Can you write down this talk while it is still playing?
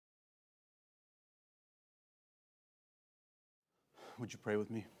Would you pray with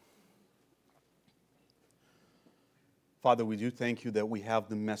me? Father, we do thank you that we have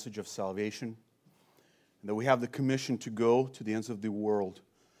the message of salvation, and that we have the commission to go to the ends of the world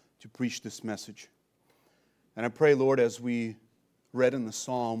to preach this message. And I pray, Lord, as we read in the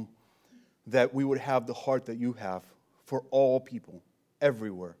psalm, that we would have the heart that you have for all people,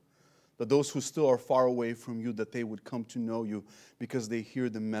 everywhere. That those who still are far away from you, that they would come to know you because they hear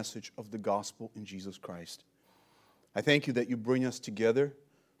the message of the gospel in Jesus Christ. I thank you that you bring us together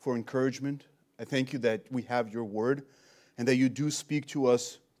for encouragement. I thank you that we have your word and that you do speak to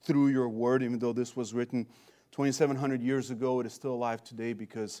us through your word. Even though this was written 2,700 years ago, it is still alive today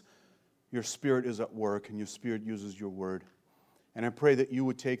because your Spirit is at work and your Spirit uses your word. And I pray that you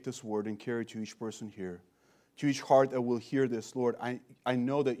would take this word and carry it to each person here, to each heart that will hear this. Lord, I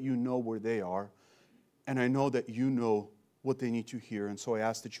know that you know where they are, and I know that you know what they need to hear. And so I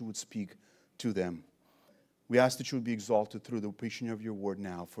ask that you would speak to them. We ask that you would be exalted through the preaching of your word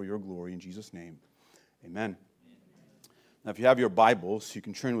now for your glory. In Jesus' name, amen. Now, if you have your Bibles, you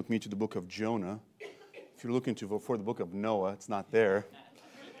can turn with me to the book of Jonah. If you're looking for the book of Noah, it's not there.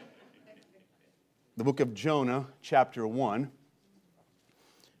 The book of Jonah, chapter 1.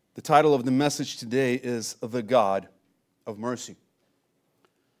 The title of the message today is The God of Mercy.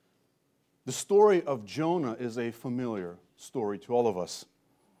 The story of Jonah is a familiar story to all of us.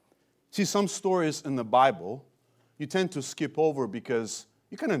 See, some stories in the Bible, you tend to skip over because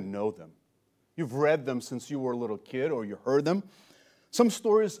you kind of know them. You've read them since you were a little kid or you heard them. Some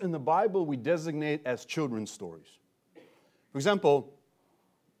stories in the Bible we designate as children's stories. For example,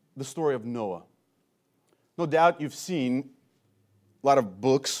 the story of Noah. No doubt you've seen a lot of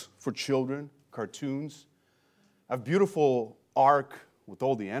books for children, cartoons. A beautiful ark with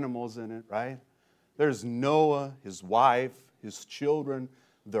all the animals in it, right? There's Noah, his wife, his children,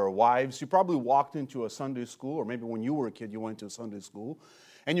 their wives. You probably walked into a Sunday school, or maybe when you were a kid you went to a Sunday school,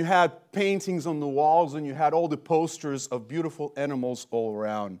 and you had paintings on the walls and you had all the posters of beautiful animals all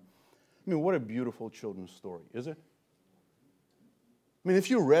around. I mean, what a beautiful children's story, is it? I mean, if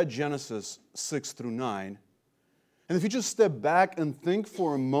you read Genesis 6 through 9, and if you just step back and think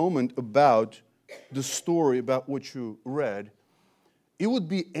for a moment about the story, about what you read, it would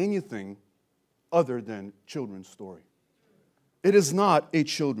be anything other than children's story. It is not a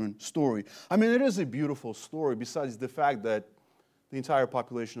children's story. I mean, it is a beautiful story besides the fact that the entire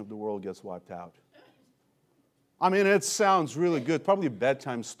population of the world gets wiped out. I mean, it sounds really good, probably a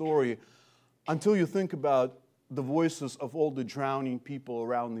bedtime story, until you think about the voices of all the drowning people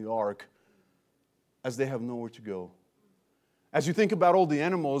around the ark as they have nowhere to go. As you think about all the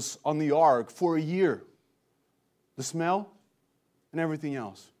animals on the ark for a year, the smell and everything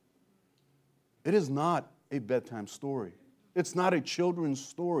else. It is not a bedtime story. It's not a children's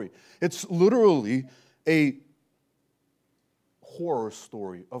story. It's literally a horror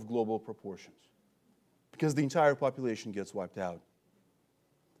story of global proportions because the entire population gets wiped out.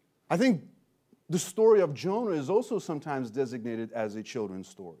 I think the story of Jonah is also sometimes designated as a children's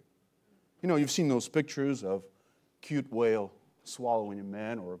story. You know, you've seen those pictures of cute whale swallowing a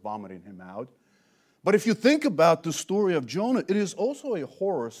man or vomiting him out. But if you think about the story of Jonah, it is also a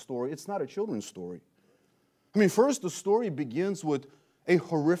horror story. It's not a children's story. I mean, first, the story begins with a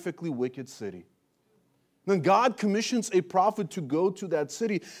horrifically wicked city. Then God commissions a prophet to go to that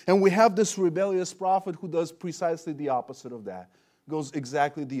city, and we have this rebellious prophet who does precisely the opposite of that, goes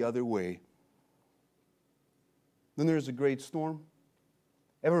exactly the other way. Then there's a great storm.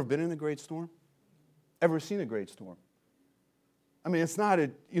 Ever been in a great storm? Ever seen a great storm? I mean, it's not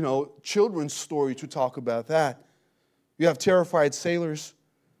a, children's story to talk about that. You have terrified sailors.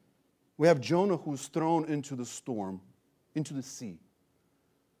 We have Jonah who's thrown into the storm, into the sea.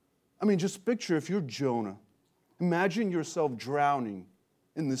 I mean, just picture if you're Jonah. Imagine yourself drowning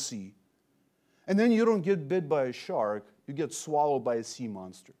in the sea. And then you don't get bit by a shark. You get swallowed by a sea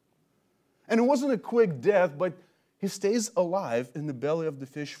monster. And it wasn't a quick death, but he stays alive in the belly of the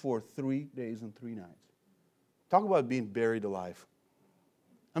fish for 3 days and 3 nights. Talk about being buried alive.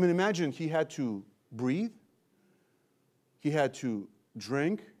 I mean, imagine he had to breathe. He had to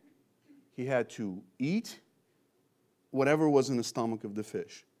drink. He had to eat whatever was in the stomach of the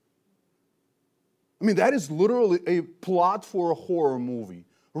fish. I mean, that is literally a plot for a horror movie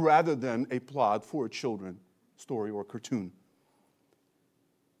rather than a plot for a children's story or cartoon.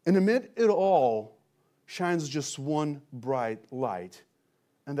 And amid it all shines just one bright light,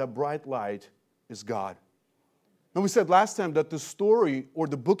 and that bright light is God. Now, we said last time that the story or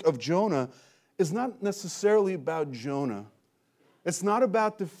the book of Jonah is not necessarily about Jonah. It's not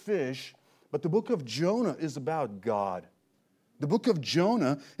about the fish, but the book of Jonah is about God. The book of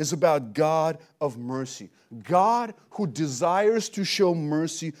Jonah is about God of mercy. God who desires to show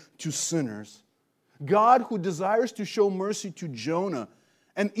mercy to sinners. God who desires to show mercy to Jonah.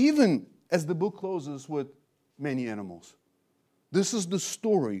 And even as the book closes with many animals. This is the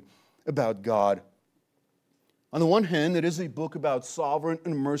story about God. On the one hand, it is a book about sovereign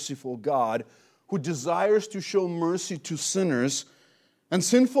and merciful God who desires to show mercy to sinners and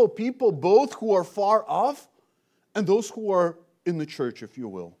sinful people, both who are far off and those who are in the church, if you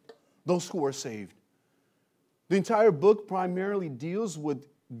will, those who are saved. The entire book primarily deals with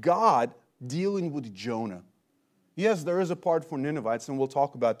God dealing with Jonah. Yes, there is a part for Ninevites, and we'll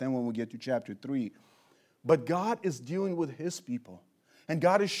talk about them when we get to chapter 3. But God is dealing with His people. And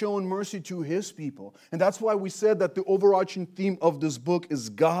God is showing mercy to His people. And that's why we said that the overarching theme of this book is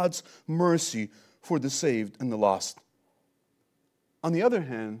God's mercy for the saved and the lost. On the other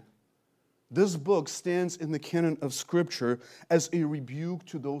hand, this book stands in the canon of Scripture as a rebuke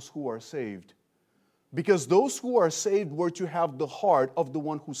to those who are saved. Because those who are saved were to have the heart of the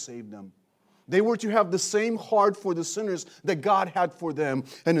one who saved them. They were to have the same heart for the sinners that God had for them.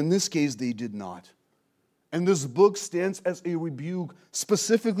 And in this case, they did not. And this book stands as a rebuke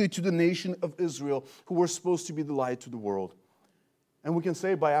specifically to the nation of Israel, who were supposed to be the light to the world. And we can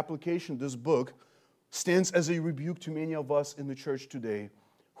say by application, this book stands as a rebuke to many of us in the church today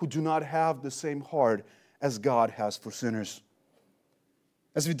who do not have the same heart as God has for sinners.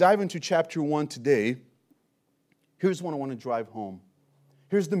 As we dive into chapter 1 today, here's what I want to drive home.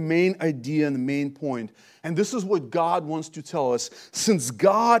 Here's the main idea and the main point. And this is what God wants to tell us. Since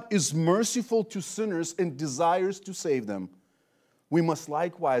God is merciful to sinners and desires to save them, we must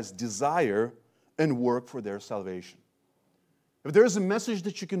likewise desire and work for their salvation. If there is a message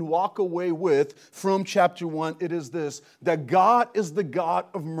that you can walk away with from chapter 1, it is this: that God is the God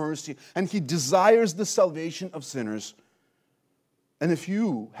of mercy and He desires the salvation of sinners. And if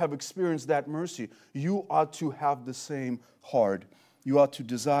you have experienced that mercy, you ought to have the same heart. You ought to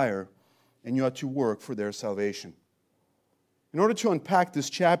desire and you ought to work for their salvation. In order to unpack this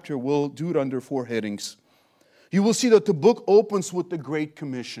chapter, we'll do it under 4 headings. You will see that the book opens with the Great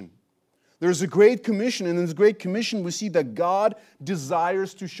Commission. There's a Great Commission, and in this Great Commission we see that God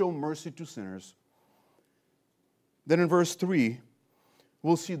desires to show mercy to sinners. Then in verse 3,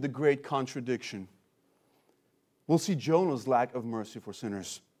 we'll see the great contradiction. We'll see Jonah's lack of mercy for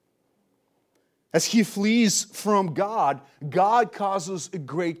sinners. As he flees from God, God causes a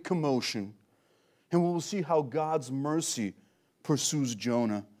great commotion. And we will see how God's mercy pursues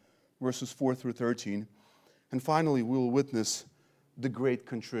Jonah, verses 4 through 13. And finally, we will witness the great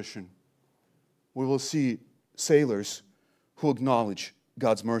contrition. We will see sailors who acknowledge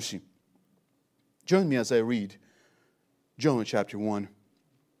God's mercy. Join me as I read Jonah chapter 1.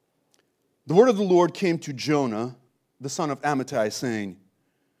 The word of the Lord came to Jonah, the son of Amittai, saying,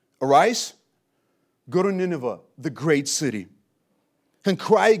 "Arise, go to Nineveh, the great city, and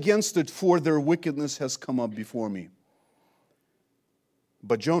cry against it, for their wickedness has come up before me."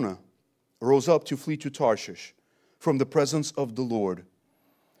 But Jonah rose up to flee to Tarshish from the presence of the Lord.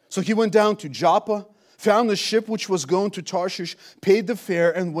 So he went down to Joppa, found a ship which was going to Tarshish, paid the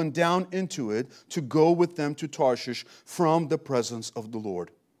fare, and went down into it to go with them to Tarshish from the presence of the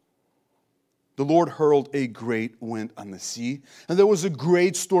Lord. The Lord hurled a great wind on the sea, and there was a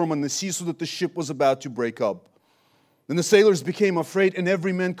great storm on the sea, so that the ship was about to break up. Then the sailors became afraid, and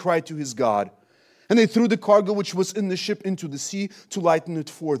every man cried to his God. And they threw the cargo which was in the ship into the sea to lighten it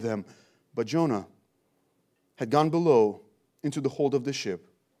for them. But Jonah had gone below into the hold of the ship,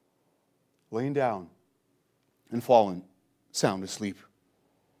 laying down and fallen sound asleep.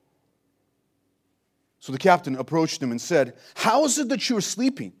 So the captain approached him and said, "How is it that you are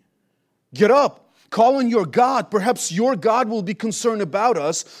sleeping? Get up, call on your God. Perhaps your God will be concerned about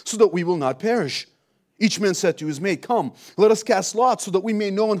us, so that we will not perish." Each man said to his mate, "Come, let us cast lots, so that we may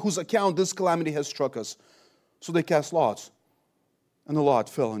know on whose account this calamity has struck us." So they cast lots, and the lot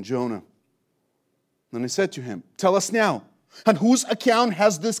fell on Jonah. Then they said to him, "Tell us now, on whose account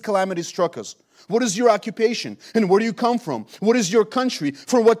has this calamity struck us? What is your occupation, and where do you come from? What is your country?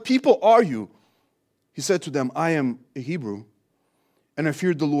 For what people are you?" He said to them, "I am a Hebrew, and I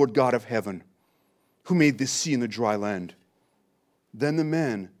feared the Lord God of heaven, who made the sea and the dry land." Then the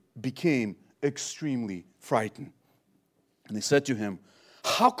men became extremely frightened. And they said to him,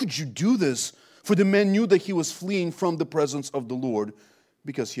 "How could you do this?" For the men knew that he was fleeing from the presence of the Lord,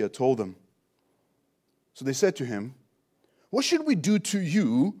 because he had told them. So they said to him, "What should we do to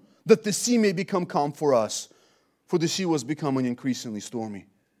you that the sea may become calm for us?" For the sea was becoming increasingly stormy.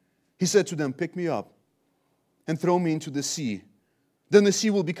 He said to them, "Pick me up and throw me into the sea. Then the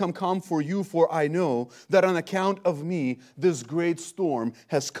sea will become calm for you, for I know that on account of me, this great storm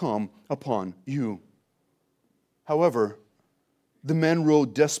has come upon you." However, the men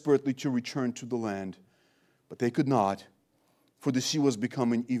rowed desperately to return to the land, but they could not, for the sea was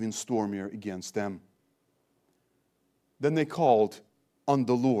becoming even stormier against them. Then they called on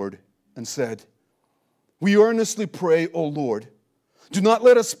the Lord and said, "We earnestly pray, O Lord, do not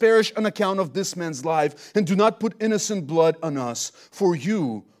let us perish on account of this man's life, and do not put innocent blood on us, for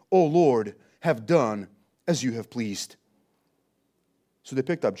you, O Lord, have done as you have pleased." So they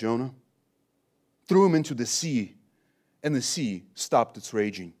picked up Jonah, threw him into the sea, and the sea stopped its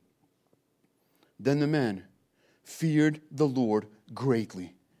raging. Then the men feared the Lord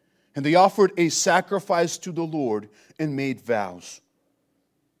greatly, and they offered a sacrifice to the Lord and made vows.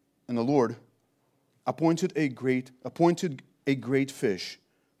 And the Lord appointed a great fish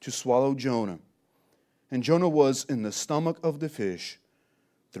to swallow Jonah. And Jonah was in the stomach of the fish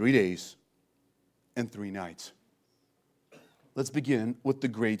 3 days and 3 nights. Let's begin with the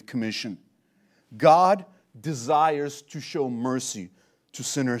Great Commission. God desires to show mercy to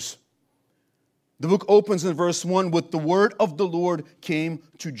sinners. The book opens in verse 1 with the word of the Lord came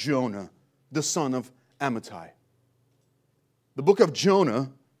to Jonah, the son of Amittai. The book of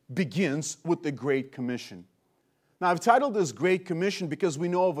Jonah begins with the Great Commission. Now, I've titled this Great Commission because we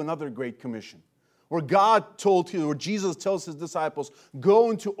know of another Great Commission, where Jesus tells his disciples,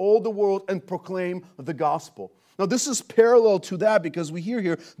 "Go into all the world and proclaim the gospel." Now, this is parallel to that because we hear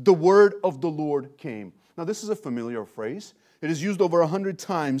here, "The word of the Lord came." Now, this is a familiar phrase. It is used over 100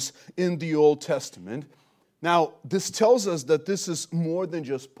 times in the Old Testament. Now, this tells us that this is more than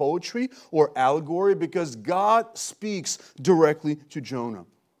just poetry or allegory because God speaks directly to Jonah.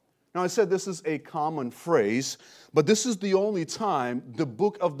 Now, I said this is a common phrase, but this is the only time the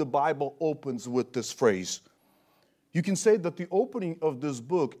book of the Bible opens with this phrase. You can say that the opening of this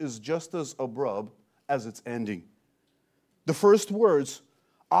book is just as abrupt as its ending. The first words,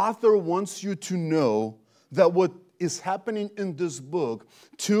 author wants you to know that what is happening in this book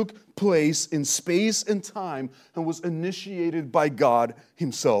took place in space and time and was initiated by God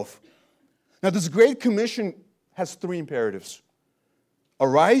himself. Now, this Great Commission has 3 imperatives.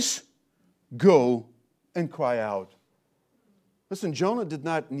 Arise, go, and cry out. Listen, Jonah did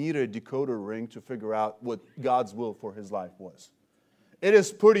not need a decoder ring to figure out what God's will for his life was. It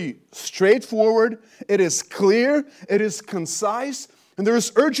is pretty straightforward, it is clear, it is concise, and there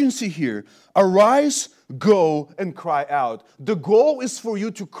is urgency here. Arise, go, and cry out. The goal is for you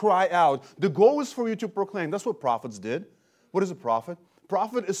to cry out. The goal is for you to proclaim. That's what prophets did. What is a prophet?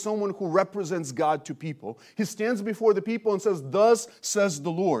 Prophet is someone who represents God to people. He stands before the people and says, "Thus says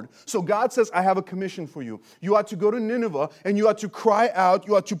the Lord." So God says, "I have a commission for you. You ought to go to Nineveh and you ought to cry out,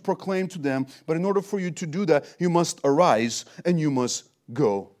 you ought to proclaim to them. But in order for you to do that, you must arise and you must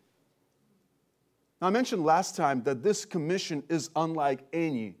go." Now, I mentioned last time that this commission is unlike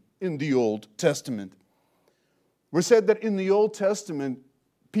any in the Old Testament. We said that in the Old Testament,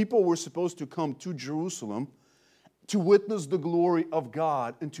 people were supposed to come to Jerusalem to witness the glory of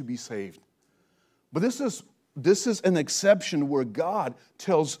God and to be saved. But this is an exception where God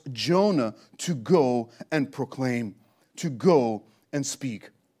tells Jonah to go and proclaim, to go and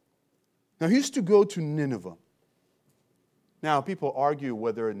speak. Now, he used to go to Nineveh. Now, people argue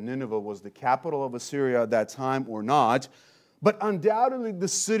whether Nineveh was the capital of Assyria at that time or not, but undoubtedly the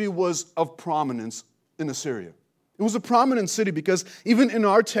city was of prominence in Assyria. It was a prominent city because even in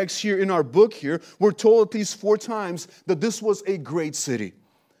our text here, in our book here, we're told at least 4 times that this was a great city.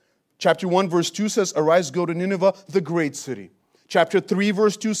 Chapter 1, verse 2 says, "Arise, go to Nineveh, the great city." Chapter 3,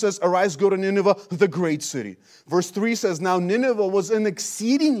 verse 2 says, "Arise, go to Nineveh, the great city." Verse 3 says, "Now Nineveh was an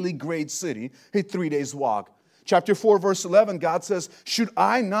exceedingly great city, a 3 days walk." Chapter 4, verse 11, God says, "Should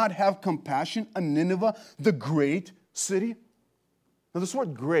I not have compassion on Nineveh, the great city?" Now, this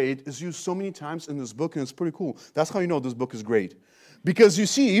word "great" is used so many times in this book, and it's pretty cool. That's how you know this book is great. Because you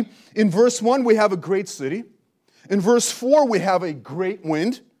see, in verse 1, we have a great city. In verse 4, we have a great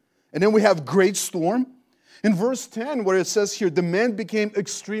wind. And then we have great storm. In verse 10, where it says here, the men became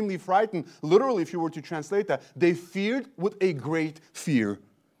extremely frightened. Literally, if you were to translate that, they feared with a great fear.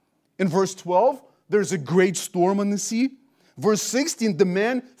 In verse 12, there's a great storm on the sea. Verse 16, the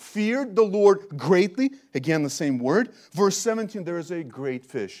men feared the Lord greatly. Again, the same word. Verse 17, there is a great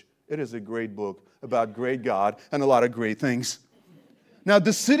fish. It is a great book about great God and a lot of great things. Now,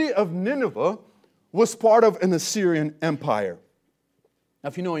 the city of Nineveh was part of an Assyrian empire. Now,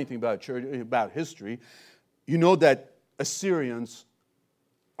 if you know anything about history, you know that Assyrians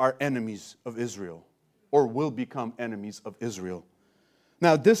are enemies of Israel or will become enemies of Israel.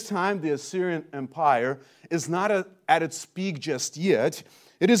 Now, this time, the Assyrian Empire is not at its peak just yet.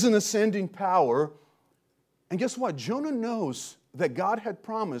 It is an ascending power. And guess what? Jonah knows that God had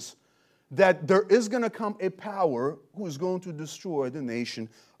promised that there is going to come a power who is going to destroy the nation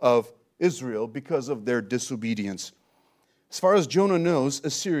of Israel because of their disobedience. As far as Jonah knows,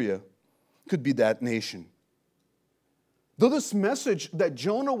 Assyria could be that nation. Though this message that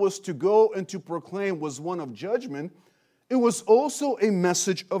Jonah was to go and to proclaim was one of judgment, it was also a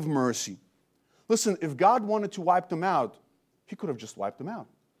message of mercy. Listen, if God wanted to wipe them out, He could have just wiped them out.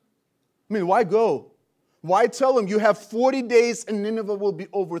 I mean, why go? Why tell them you have 40 days and Nineveh will be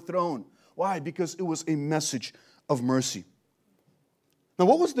overthrown? Why? Because it was a message of mercy. Now,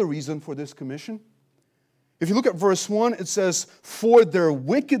 what was the reason for this commission? If you look at verse 1, it says, "For their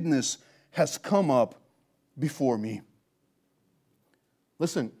wickedness has come up before me."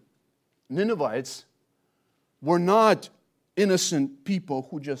 Listen, Ninevites were not innocent people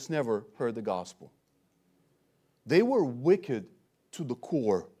who just never heard the gospel. They were wicked to the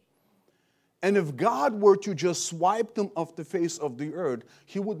core. And if God were to just swipe them off the face of the earth,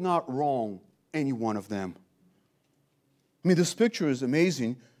 He would not wrong any one of them. I mean, this picture is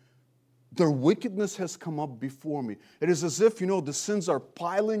amazing. Their wickedness has come up before me. It is as if, the sins are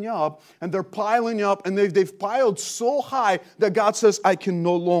piling up, and they're piling up, and they've piled so high that God says, I can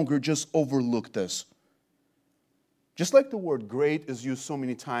no longer just overlook this. Just like the word great is used so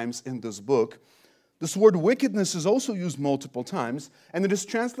many times in this book, this word wickedness is also used multiple times, and it is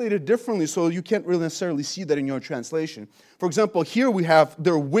translated differently, so you can't really necessarily see that in your translation. For example, here we have,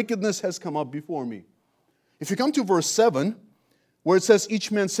 their wickedness has come up before me. If you come to verse 7, where it says,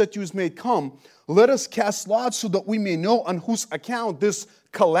 each man said to his mate, come, let us cast lots so that we may know on whose account this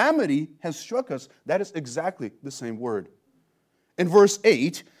calamity has struck us. That is exactly the same word. In verse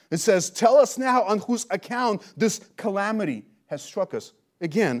 8, it says, tell us now on whose account this calamity has struck us.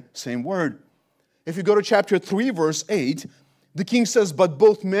 Again, same word. If you go to chapter 3, verse 8, the king says, but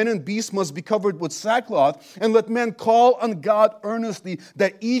both men and beasts must be covered with sackcloth, and let men call on God earnestly,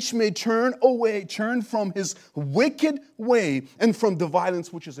 that each may turn from his wicked way, and from the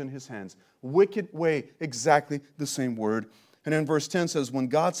violence which is in his hands. Wicked way, exactly the same word. And then verse 10 says, when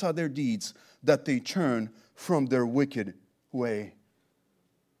God saw their deeds, that they turned from their wicked way.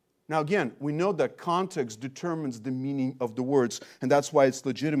 Now again, we know that context determines the meaning of the words, and that's why it's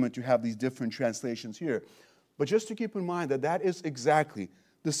legitimate to have these different translations here. But just to keep in mind that that is exactly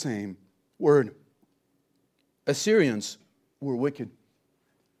the same word. Assyrians were wicked,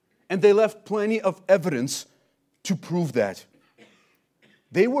 and they left plenty of evidence to prove that.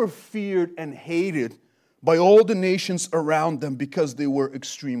 They were feared and hated by all the nations around them because they were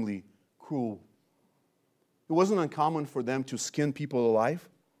extremely cruel. It wasn't uncommon for them to skin people alive,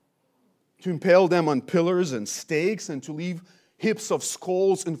 to impale them on pillars and stakes, and to leave heaps of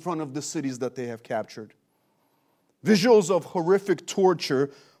skulls in front of the cities that they have captured. Visuals of horrific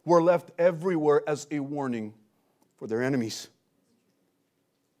torture were left everywhere as a warning for their enemies.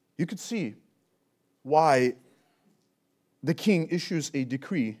 You could see why the king issues a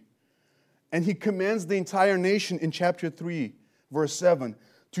decree, and he commands the entire nation in chapter 3, verse 7,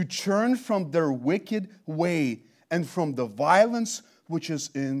 to turn from their wicked way and from the violence which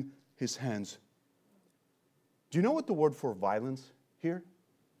is in his hands. Do you know what the word for violence here?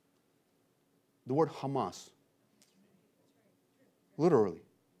 The word Hamas. Literally.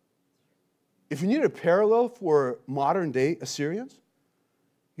 If you need a parallel for modern day Assyrians,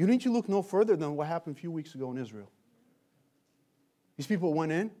 you need to look no further than what happened a few weeks ago in Israel. These people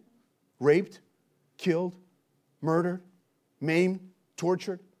went in, raped, killed, murdered, maimed,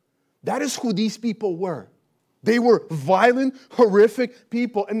 tortured. That is who these people were. They were violent, horrific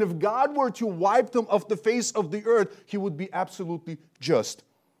people. And if God were to wipe them off the face of the earth, He would be absolutely just.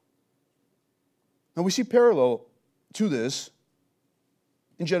 Now we see parallel to this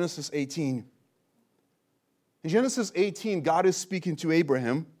in Genesis 18. In Genesis 18, God is speaking to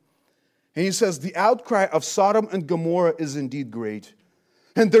Abraham, and He says, the outcry of Sodom and Gomorrah is indeed great,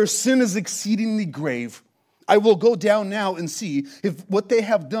 and their sin is exceedingly grave. I will go down now and see if what they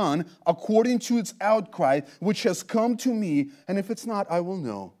have done according to its outcry, which has come to me, and if it's not, I will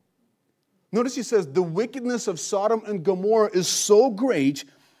know. Notice He says, the wickedness of Sodom and Gomorrah is so great,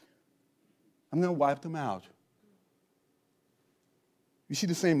 I'm going to wipe them out. You see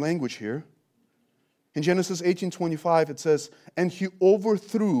the same language here. In Genesis 18:25, it says, and He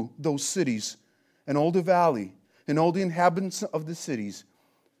overthrew those cities, and all the valley, and all the inhabitants of the cities,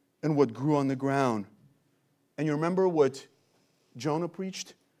 and what grew on the ground. And you remember what Jonah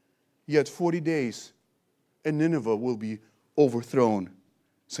preached? Yet 40 days, and Nineveh will be overthrown.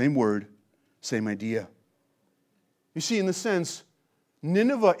 Same word, same idea. You see, in the sense,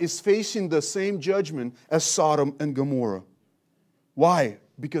 Nineveh is facing the same judgment as Sodom and Gomorrah. Why?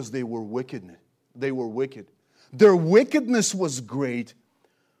 Because they were wicked. They were wicked. Their wickedness was great.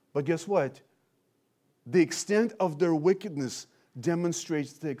 But guess what? The extent of their wickedness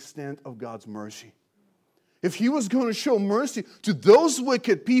demonstrates the extent of God's mercy. If He was going to show mercy to those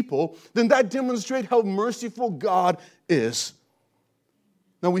wicked people, then that demonstrates how merciful God is.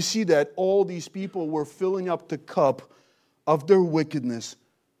 Now we see that all these people were filling up the cup of their wickedness.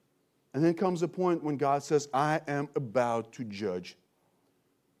 And then comes a point when God says, I am about to judge.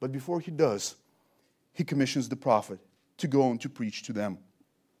 But before He does, He commissions the prophet to go and to preach to them.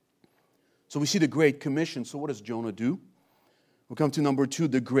 So we see the Great Commission. So what does Jonah do? We'll come to number 2,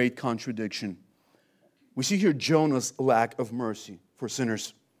 the Great Contradiction. We see here Jonah's lack of mercy for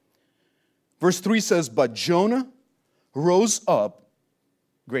sinners. Verse 3 says, but Jonah rose up,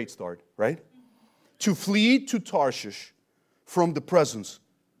 great start, right? To flee to Tarshish from the presence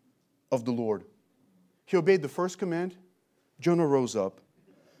of the Lord. He obeyed the first command. Jonah rose up.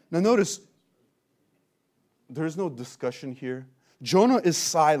 Now notice, there is no discussion here. Jonah is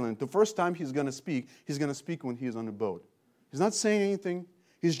silent. The first time he's going to speak when he is on a boat. He's not saying anything.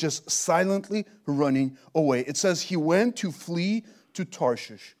 He's just silently running away. It says he went to flee to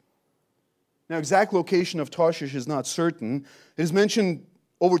Tarshish. Now, exact location of Tarshish is not certain. It is mentioned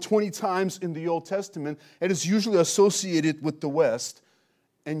over 20 times in the Old Testament. It is usually associated with the West.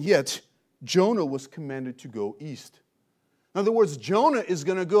 And yet, Jonah was commanded to go east. In other words, Jonah is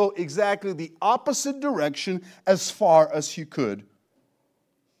going to go exactly the opposite direction as far as he could.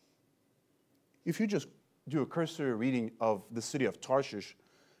 If you just do a cursory reading of the city of Tarshish,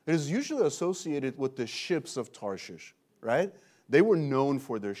 it is usually associated with the ships of Tarshish, right? They were known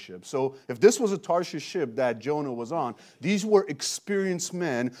for their ships. So if this was a Tarshish ship that Jonah was on, these were experienced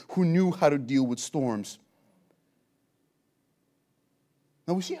men who knew how to deal with storms.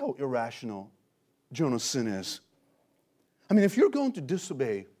 Now we see how irrational Jonah's sin is. I mean, if you're going to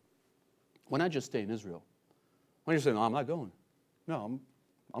disobey, why not just stay in Israel? Why don't you say, no, I'm not going. No,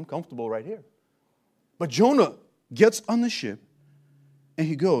 I'm comfortable right here. But Jonah gets on the ship and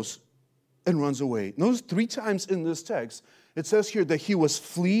he goes and runs away. Notice 3 times in this text, it says here that he was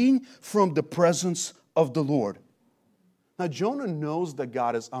fleeing from the presence of the Lord. Now, Jonah knows that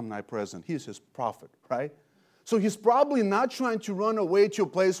God is omnipresent. He is His prophet, right? So he's probably not trying to run away to a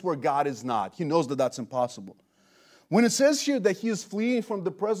place where God is not. He knows that that's impossible. When it says here that he is fleeing from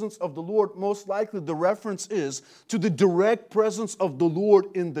the presence of the Lord, most likely the reference is to the direct presence of the Lord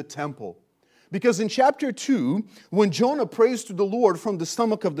in the temple. Because in chapter 2, when Jonah prays to the Lord from the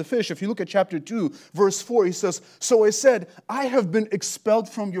stomach of the fish, if you look at chapter 2, verse 4, he says, so I said, I have been expelled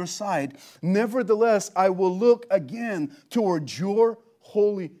from your side. Nevertheless, I will look again toward your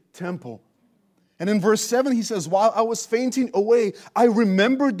holy temple. And in verse 7, he says, while I was fainting away, I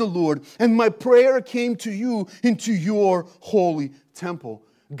remembered the Lord, and my prayer came to you into your holy temple.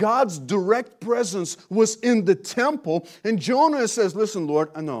 God's direct presence was in the temple, and Jonah says, listen, Lord,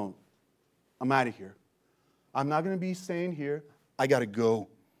 I know, I'm out of here. I'm not going to be staying here. I got to go.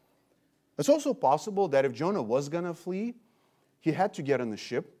 It's also possible that if Jonah was going to flee, he had to get on the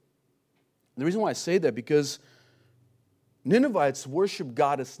ship. The reason why I say that, because Ninevites worship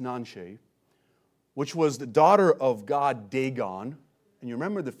goddess Nanshe, which was the daughter of god Dagon. And you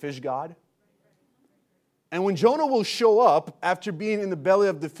remember the fish god? And when Jonah will show up after being in the belly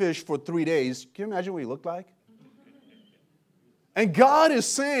of the fish for 3 days, can you imagine what he looked like? And God is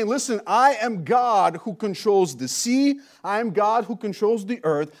saying, listen, I am God who controls the sea. I am God who controls the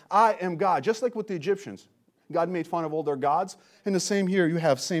earth. I am God. Just like with the Egyptians. God made fun of all their gods. And the same here, you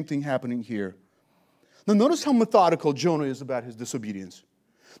have same thing happening here. Now notice how methodical Jonah is about his disobedience.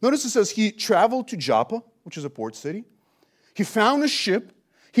 Notice it says he traveled to Joppa, which is a port city. He found a ship.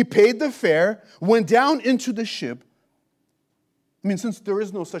 He paid the fare, went down into the ship. I mean, since there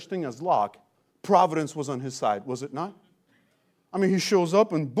is no such thing as luck, providence was on his side, was it not? I mean, he shows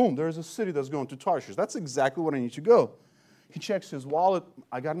up and boom, there's a city that's going to Tarshish. That's exactly where I need to go. He checks his wallet.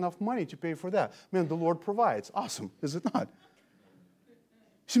 I got enough money to pay for that. Man, the Lord provides. Awesome, is it not?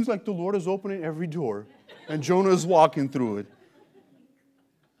 Seems like the Lord is opening every door and Jonah is walking through it.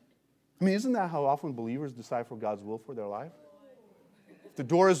 I mean, isn't that how often believers decipher God's will for their life? If the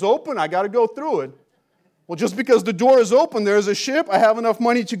door is open, I got to go through it. Well, just because the door is open, there's a ship, I have enough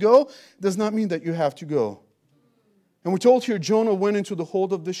money to go, does not mean that you have to go. And we're told here Jonah went into the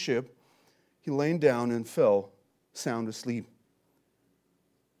hold of the ship. He lay down and fell sound asleep.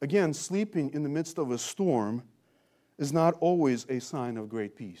 Again, sleeping in the midst of a storm is not always a sign of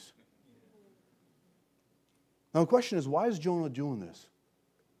great peace. Now the question is, why is Jonah doing this?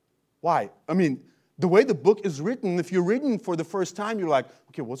 Why? I mean, The way the book is written, if you're reading for the first time, you're like,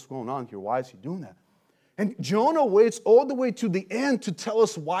 okay, what's going on here? Why is he doing that? And Jonah waits all the way to the end to tell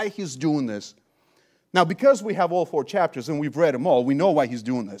us why he's doing this. Now, because we have all 4 chapters and we've read them all, we know why he's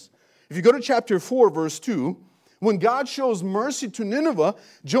doing this. If you go to chapter 4, verse 2, when God shows mercy to Nineveh,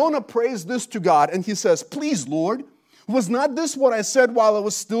 Jonah prays this to God, and he says, please, Lord, was not this what I said while I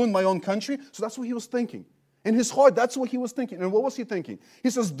was still in my own country? So that's what he was thinking. In his heart, that's what he was thinking. And what was he thinking? He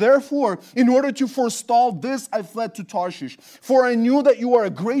says, therefore, in order to forestall this, I fled to Tarshish. For I knew that you are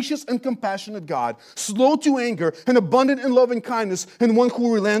a gracious and compassionate God, slow to anger and abundant in loving kindness, and one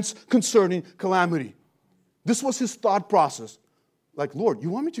who relents concerning calamity. This was his thought process. Like, Lord,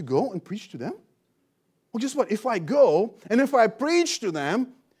 you want me to go and preach to them? Well, guess what? If I go and if I preach to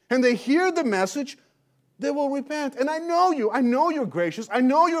them and they hear the message, they will repent. And I know you. I know you're gracious. I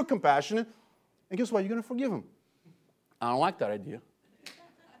know you're compassionate. And guess what? You're going to forgive them. I don't like that idea.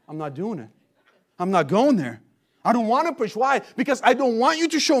 I'm not doing it. I'm not going there. I don't want to preach. Why? Because I don't want you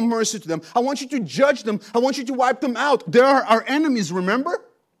to show mercy to them. I want you to judge them. I want you to wipe them out. They are our enemies, remember?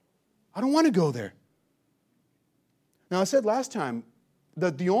 I don't want to go there. Now, I said last time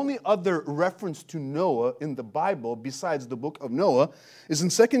that the only other reference to Noah in the Bible besides the book of Noah is in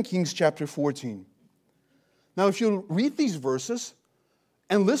 2 Kings chapter 14. Now, if you read these verses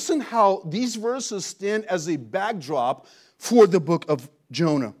and listen how these verses stand as a backdrop for the book of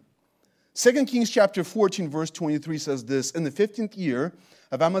Jonah. 2 Kings chapter 14, verse 23 says this, in the 15th year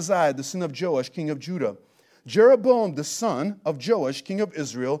of Amaziah, the son of Joash, king of Judah, Jeroboam, the son of Joash, king of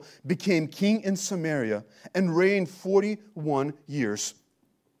Israel, became king in Samaria and reigned 41 years.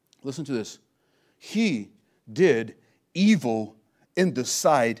 Listen to this. He did evil in the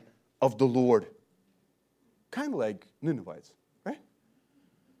sight of the Lord. Kind of like Ninevites, right?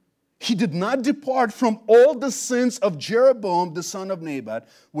 He did not depart from all the sins of Jeroboam, the son of Nebat,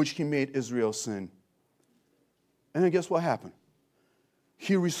 which he made Israel sin. And then guess what happened?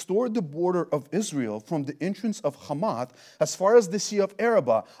 He restored the border of Israel from the entrance of Hamath as far as the Sea of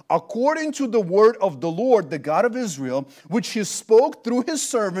Arabah, according to the word of the Lord, the God of Israel, which he spoke through his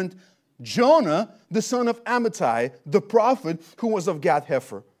servant Jonah, the son of Amittai, the prophet, who was of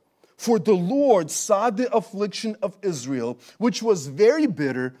Gath-hepher. For the Lord saw the affliction of Israel, which was very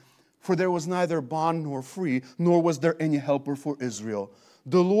bitter, for there was neither bond nor free, nor was there any helper for Israel.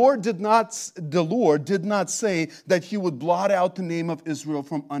 The Lord did not say that he would blot out the name of Israel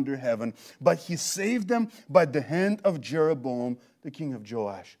from under heaven, but he saved them by the hand of Jeroboam, the king of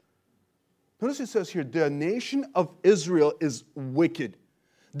Joash. Notice it says here, the nation of Israel is wicked.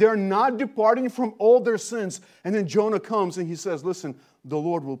 They're not departing from all their sins. And then Jonah comes and he says, listen, the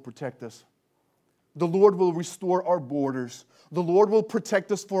Lord will protect us. The Lord will restore our borders. The Lord will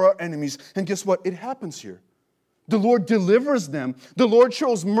protect us for our enemies. And guess what? It happens here. The Lord delivers them. The Lord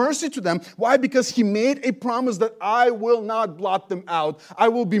shows mercy to them. Why? Because he made a promise that I will not blot them out. I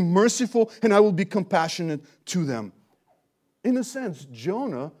will be merciful and I will be compassionate to them. In a sense,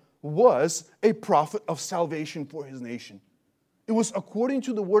 Jonah was a prophet of salvation for his nation. It was according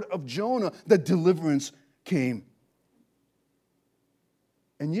to the word of Jonah that deliverance came.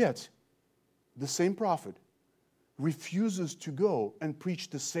 And yet, the same prophet refuses to go and preach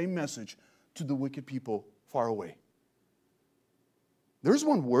the same message to the wicked people far away. There's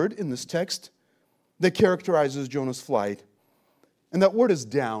one word in this text that characterizes Jonah's flight, and that word is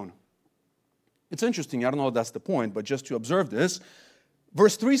down. It's interesting, I don't know if that's the point, but just to observe this,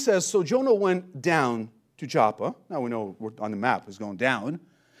 verse 3 says, so Jonah went down to Joppa. Now we know on the map it's going down.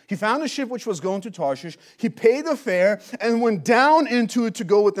 He found a ship which was going to Tarshish. He paid the fare and went down into it to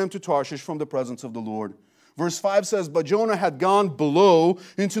go with them to Tarshish from the presence of the Lord. Verse 5 says, but Jonah had gone below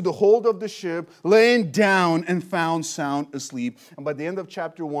into the hold of the ship, laying down and found sound asleep. And by the end of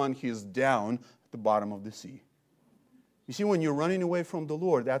chapter 1, he is down at the bottom of the sea. You see, when you're running away from the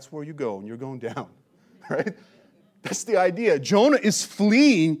Lord, that's where you go, and you're going down, right? That's the idea. Jonah is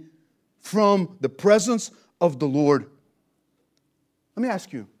fleeing from the presence of the Lord. Let me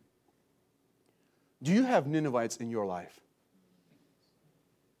ask you, do you have Ninevites in your life?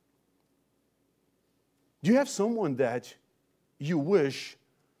 Do you have someone that you wish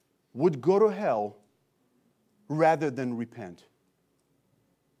would go to hell rather than repent?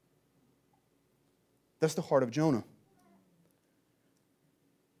 That's the heart of Jonah.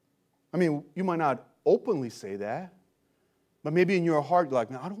 I mean, you might not openly say that, but maybe in your heart, you're like,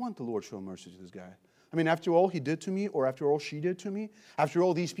 man, I don't want the Lord to show mercy to this guy. I mean, after all he did to me, or after all she did to me, after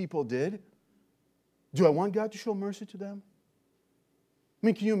all these people did, do I want God to show mercy to them? I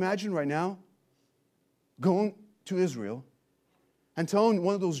mean, can you imagine right now going to Israel and telling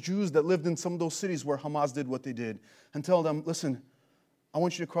one of those Jews that lived in some of those cities where Hamas did what they did, and tell them, listen, I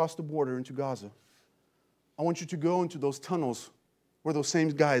want you to cross the border into Gaza. I want you to go into those tunnels where those same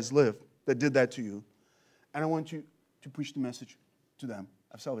guys live that did that to you. And I want you to preach the message to them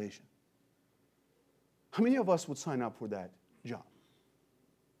of salvation. How many of us would sign up for that job?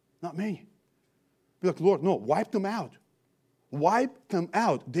 Not many. Be like, Lord, no, wipe them out. Wipe them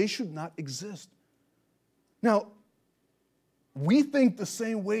out. They should not exist. Now, we think the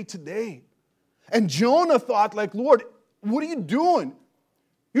same way today. And Jonah thought, like, Lord, what are you doing?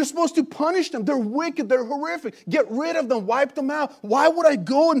 You're supposed to punish them. They're wicked. They're horrific. Get rid of them. Wipe them out. Why would I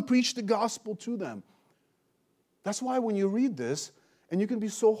go and preach the gospel to them? That's why when you read this, and you can be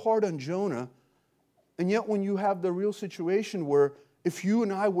so hard on Jonah, and yet when you have the real situation where if you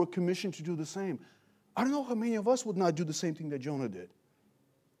and I were commissioned to do the same, I don't know how many of us would not do the same thing that Jonah did.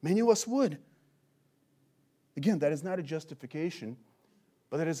 Many of us would. Again, that is not a justification,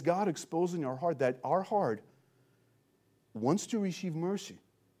 but that is God exposing our heart, that our heart wants to receive mercy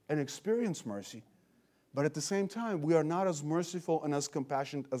and experience mercy, but at the same time, we are not as merciful and as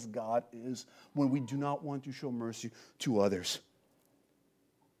compassionate as God is when we do not want to show mercy to others.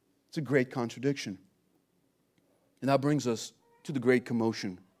 It's a great contradiction. And that brings us to the great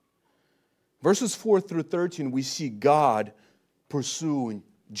commotion. Verses 4 through 13, we see God pursuing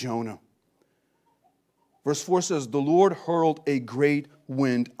Jonah. Verse 4 says, the Lord hurled a great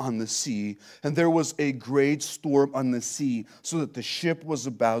wind on the sea, and there was a great storm on the sea, so that the ship was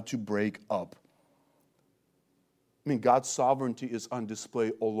about to break up. I mean, God's sovereignty is on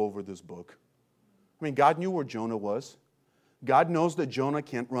display all over this book. I mean, God knew where Jonah was. God knows that Jonah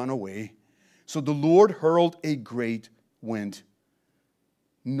can't run away. So the Lord hurled a great wind.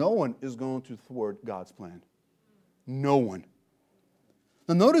 No one is going to thwart God's plan. No one.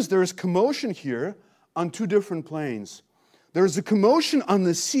 Now notice there is commotion here on two different planes. There is a commotion on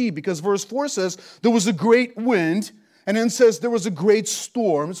the sea because verse 4 says there was a great wind, and then says there was a great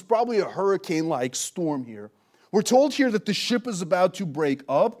storm. It's probably a hurricane-like storm here. We're told here that the ship is about to break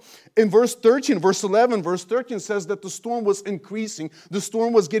up. In verse 13, verse 11, verse 13 says that the storm was increasing. The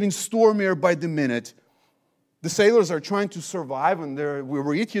storm was getting stormier by the minute. The sailors are trying to survive, and we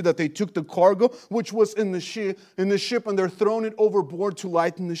read here that they took the cargo, which was in the ship, and they're throwing it overboard to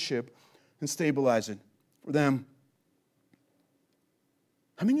lighten the ship and stabilize it for them.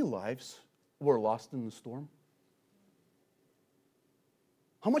 How many lives were lost in the storm?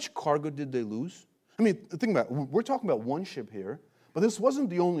 How much cargo did they lose? I mean, think about it. We're talking about one ship here, but this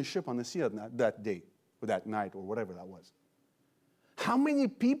wasn't the only ship on the sea that day, or that night, or whatever that was. How many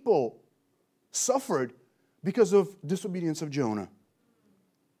people suffered because of disobedience of Jonah?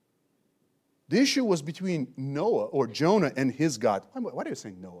 The issue was between Noah, or Jonah, and his God. Why do you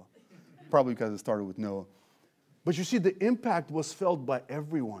say Noah? Probably because it started with Noah. But you see, the impact was felt by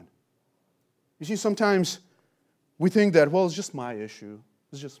everyone. You see, sometimes we think that, well, it's just my issue.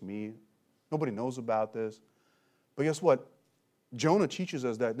 It's just me. Nobody knows about this. But guess what? Jonah teaches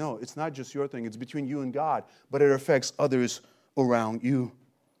us that, no, it's not just your thing. It's between you and God, but it affects others around you.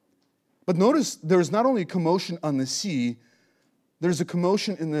 But notice there's not only a commotion on the sea, there's a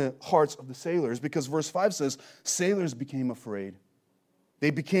commotion in the hearts of the sailors, because verse 5 says, sailors became afraid. They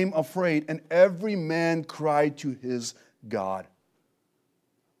became afraid, and every man cried to his God.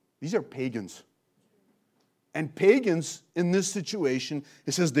 These are pagans. And pagans in this situation,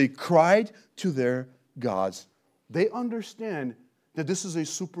 it says they cried to their gods. They understand that this is a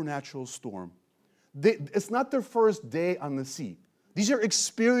supernatural storm. It's not their first day on the sea. These are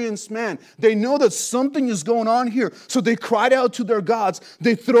experienced men. They know that something is going on here. So they cried out to their gods.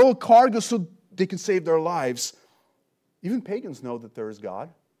 They throw cargo so they can save their lives. Even pagans know that there is God.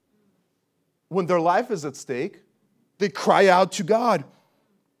 When their life is at stake, they cry out to God.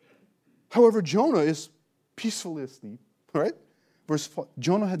 However, Jonah is peacefully asleep, right? Verse 4,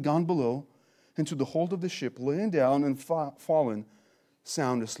 Jonah had gone below into the hold of the ship, laying down and fallen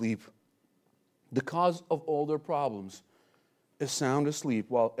sound asleep. The cause of all their problems is sound asleep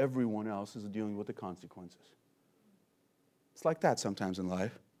while everyone else is dealing with the consequences. It's like that sometimes in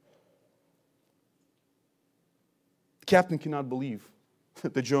life. The captain cannot believe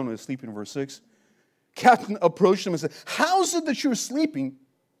that Jonah is sleeping in verse 6. Captain approached him and said, how is it that you're sleeping?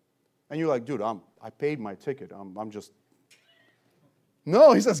 And you're like, dude, I paid my ticket. I'm just...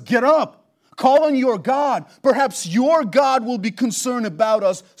 No, he says, get up. Call on your God. Perhaps your God will be concerned about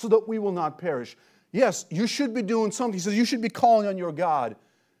us so that we will not perish. Yes, you should be doing something. He says, you should be calling on your God.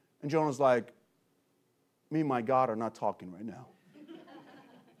 And Jonah's like, me and my God are not talking right now.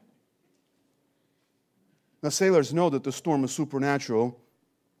 Now, sailors know that the storm is supernatural,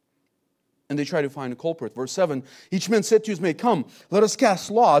 and they try to find a culprit. Verse 7, each man said to his mate, come, let us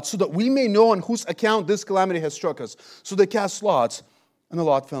cast lots so that we may know on whose account this calamity has struck us. So they cast lots, and the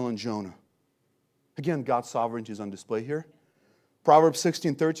lot fell on Jonah. Again, God's sovereignty is on display here. Proverbs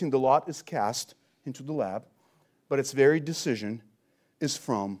 16:13, the lot is cast into the lap, but its very decision is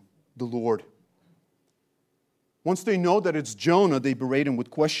from the Lord. Once they know that it's Jonah, they berate him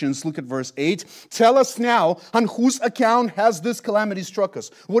with questions. Look at verse 8. Tell us now, on whose account has this calamity struck us?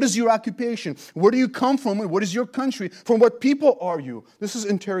 What is your occupation? Where do you come from? And what is your country? From what people are you? This is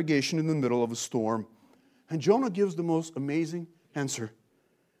interrogation in the middle of a storm. And Jonah gives the most amazing answer.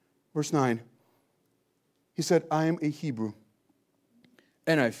 Verse 9. He said, I am a Hebrew,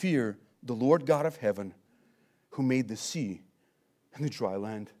 and I fear the Lord God of heaven, who made the sea and the dry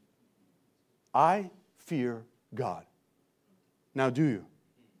land. I fear God. Now, do you?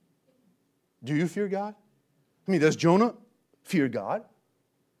 Do you fear God? I mean, does Jonah fear God?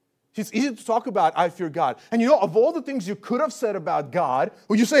 It's easy to talk about, I fear God. And of all the things you could have said about God,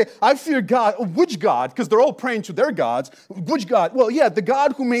 when you say, I fear God, which God? Because they're all praying to their gods. Which God? Well, yeah, the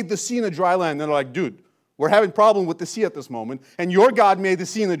God who made the sea and the dry land. And they're like, dude, we're having a problem with the sea at this moment, and your God made the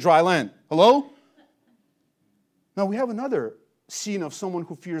sea and the dry land. Hello? Now, we have another scene of someone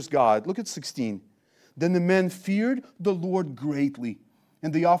who fears God. Look at 16. Then the men feared the Lord greatly,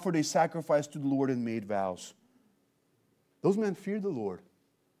 and they offered a sacrifice to the Lord and made vows. Those men feared the Lord.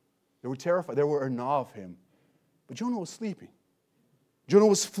 They were terrified. They were in awe of him. But Jonah was sleeping. Jonah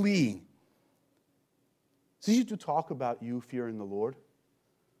was fleeing. It's easy to talk about you fearing the Lord,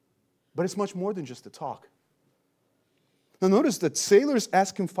 but it's much more than just a talk. Now notice that sailors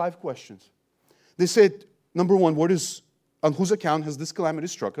asked him 5 questions. They said, number 1, on whose account has this calamity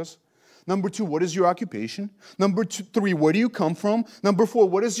struck us? Number 2, what is your occupation? Number 3, where do you come from? Number 4,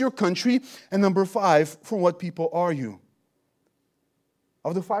 what is your country? And number 5, from what people are you?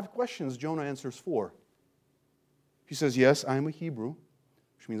 Of the 5 questions, Jonah answers 4. He says, yes, I am a Hebrew,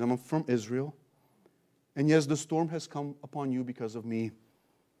 which means I'm from Israel. And yes, the storm has come upon you because of me.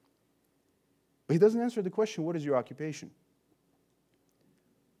 But he doesn't answer the question, what is your occupation?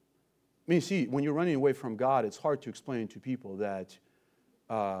 I mean, see, when you're running away from God, it's hard to explain to people that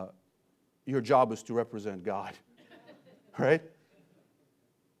your job is to represent God, right?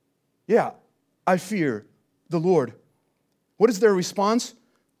 Yeah, I fear the Lord. What is their response?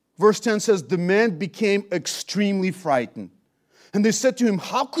 Verse 10 says, the men became extremely frightened. And they said to him,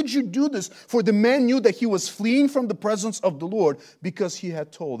 how could you do this? For the man knew that he was fleeing from the presence of the Lord because he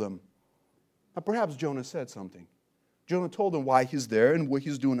had told them. Now, perhaps Jonah said something. Jonah told them why he's there and what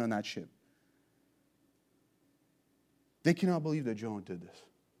he's doing on that ship. They cannot believe that Jonah did this.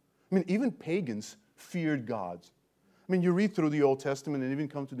 I mean, even pagans feared gods. I mean, you read through the Old Testament and even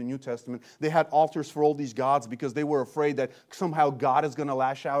come to the New Testament, they had altars for all these gods because they were afraid that somehow God is going to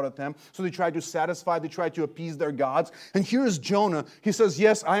lash out at them. So they tried to satisfy, they tried to appease their gods. And here is Jonah. He says,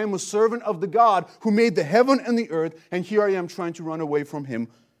 yes, I am a servant of the God who made the heaven and the earth, and here I am trying to run away from him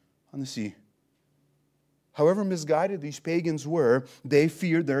on the sea. However misguided these pagans were, they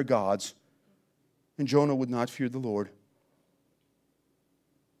feared their gods, and Jonah would not fear the Lord.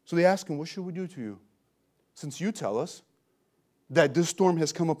 So they ask him, what should we do to you? Since you tell us that this storm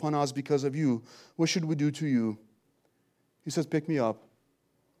has come upon us because of you, what should we do to you? He says, pick me up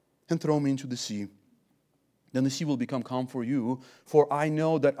and throw me into the sea. Then the sea will become calm for you, for I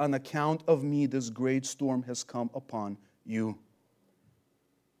know that on account of me this great storm has come upon you.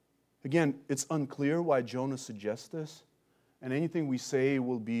 Again, it's unclear why Jonah suggests this, and anything we say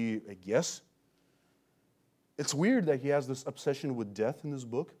will be a guess. It's weird that he has this obsession with death in this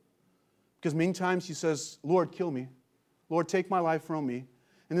book, because many times he says, Lord, kill me. Lord, take my life from me.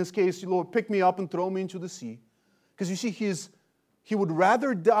 In this case, Lord, pick me up and throw me into the sea. Because you see, he would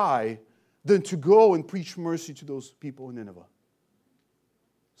rather die than to go and preach mercy to those people in Nineveh.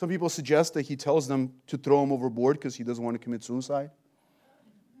 Some people suggest that he tells them to throw him overboard because he doesn't want to commit suicide.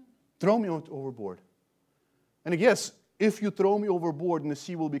 Throw me overboard. And I guess if you throw me overboard and the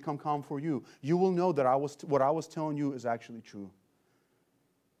sea will become calm for you, you will know that what I was telling you is actually true.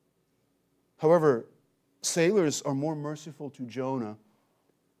 However, sailors are more merciful to Jonah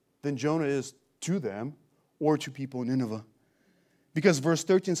than Jonah is to them or to people in Nineveh. Because verse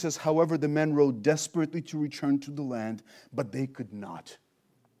 13 says, however, the men rowed desperately to return to the land, but they could not.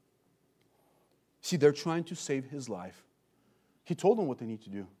 See, they're trying to save his life. He told them what they need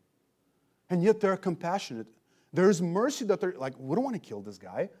to do. And yet they're compassionate. There's mercy that they're like, we don't want to kill this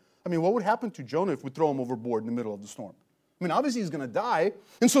guy. I mean, what would happen to Jonah if we throw him overboard in the middle of the storm? I mean, obviously he's going to die.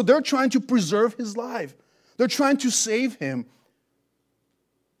 And so they're trying to preserve his life. They're trying to save him.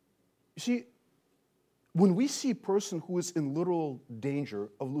 You see, when we see a person who is in literal danger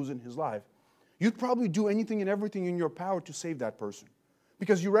of losing his life, you'd probably do anything and everything in your power to save that person.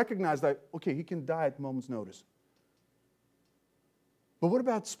 Because you recognize that, okay, he can die at a moment's notice. But what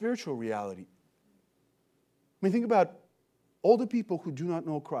about spiritual reality? mean, think about all the people who do not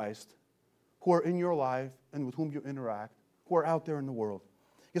know Christ, who are in your life and with whom you interact, who are out there in the world.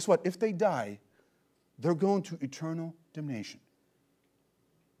 Guess what? If they die, they're going to eternal damnation.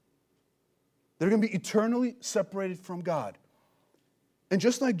 They're going to be eternally separated from God. And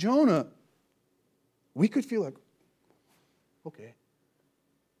just like Jonah, we could feel like, okay.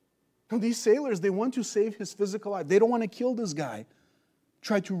 Now, these sailors, they want to save his physical life. They don't want to kill this guy.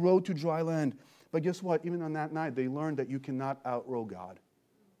 Try to row to dry land. But guess what? Even on that night, they learned that you cannot outrow God.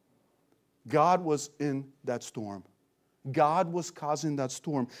 God was in that storm. God was causing that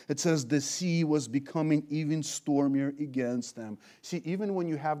storm. It says the sea was becoming even stormier against them. See, even when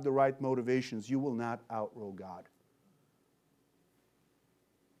you have the right motivations, you will not outrow God.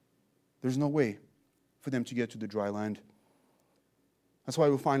 There's no way for them to get to the dry land. That's why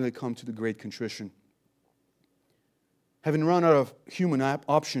we finally come to the great contrition. Having run out of human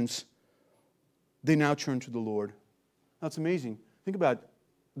options, they now turn to the Lord. That's amazing. Think about it.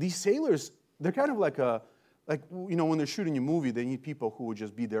 These sailors, they're kind of like when they're shooting a movie, they need people who would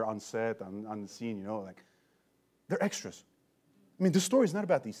just be there on set, on the scene, they're extras. I mean, the story is not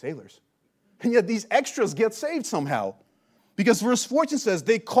about these sailors. And yet these extras get saved somehow. Because verse 14 says,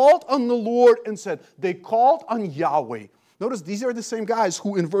 they called on the Lord and said, they called on Yahweh. Notice these are the same guys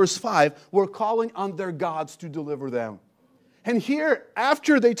who in verse 5 were calling on their gods to deliver them. And here,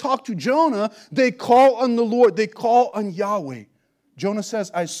 after they talk to Jonah, they call on the Lord. They call on Yahweh. Jonah says,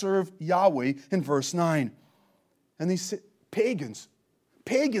 I serve Yahweh in verse 9. And these pagans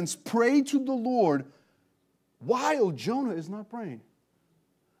pray to the Lord while Jonah is not praying.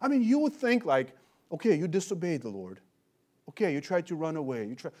 I mean, you would think okay, you disobeyed the Lord. Okay, you tried to run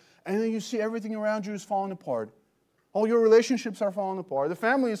away. And then you see everything around you is falling apart. All your relationships are falling apart. The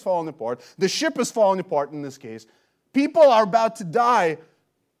family is falling apart. The ship is falling apart in this case. People are about to die.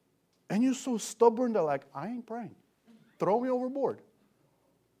 And you're so stubborn that I ain't praying. Throw me overboard.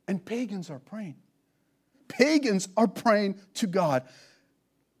 And pagans are praying. Pagans are praying to God.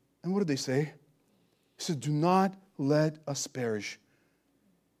 And what did they say? He said, do not let us perish.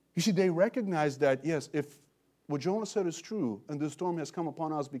 You see, they recognize that, yes, if what Jonah said is true and this storm has come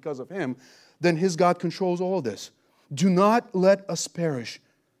upon us because of him, then his God controls all this. Do not let us perish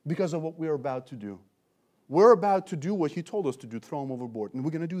because of what we're about to do. We're about to do what he told us to do, throw him overboard. And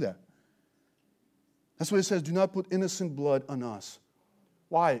we're going to do that. That's what it says, do not put innocent blood on us.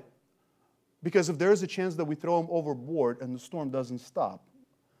 Why? Because if there is a chance that we throw him overboard and the storm doesn't stop,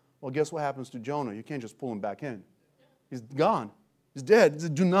 well, guess what happens to Jonah? You can't just pull him back in. He's gone. He's dead. He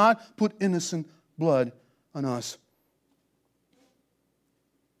said, do not put innocent blood on us.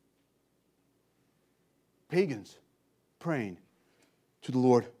 Pagans praying to the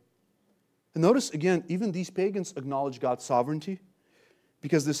Lord. And notice again, even these pagans acknowledge God's sovereignty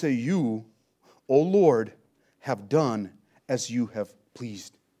because they say, you, O Lord, have done as you have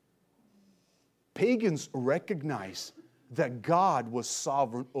pleased. Pagans recognize that God was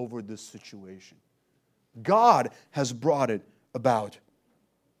sovereign over this situation. God has brought it about.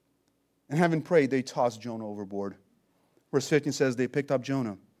 And having prayed, they tossed Jonah overboard. Verse 15 says they picked up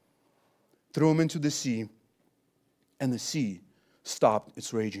Jonah, threw him into the sea, and the sea stopped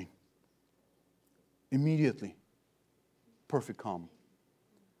its raging. Immediately, perfect calm.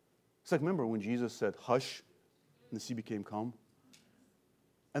 It's like, remember when Jesus said, hush, and the sea became calm?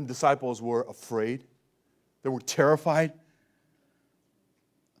 And the disciples were afraid. They were terrified.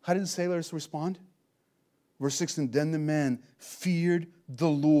 How did the sailors respond? Verse 16, then the men feared the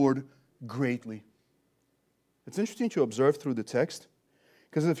Lord greatly. It's interesting to observe through the text,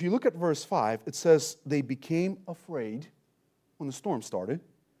 because if you look at verse 5, it says they became afraid when the storm started.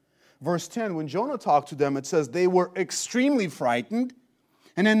 Verse 10, when Jonah talked to them, it says they were extremely frightened.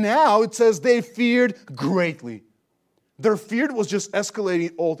 And then now it says they feared greatly. Their fear was just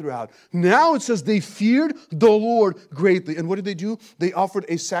escalating all throughout. Now it says they feared the Lord greatly. And what did they do? They offered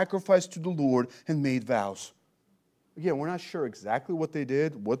a sacrifice to the Lord and made vows. Again, we're not sure exactly what they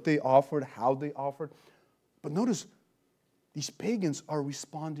did, what they offered, how they offered. But notice, these pagans are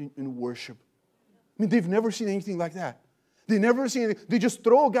responding in worship. I mean, they've never seen anything like that. They never seen anything. They just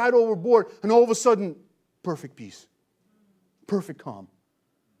throw a guy overboard, and all of a sudden, perfect peace. Perfect calm.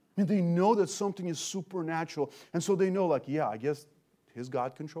 I mean, they know that something is supernatural. And so they know, I guess his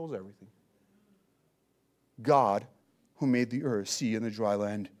God controls everything. God who made the earth, sea, and the dry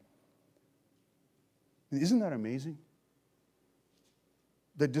land. And isn't that amazing?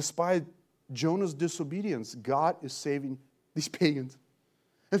 That despite Jonah's disobedience, God is saving these pagans.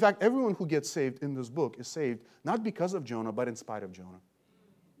 In fact, everyone who gets saved in this book is saved not because of Jonah, but in spite of Jonah.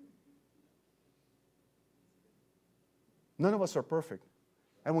 None of us are perfect.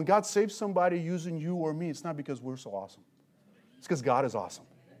 And when God saves somebody using you or me, it's not because we're so awesome. It's because God is awesome,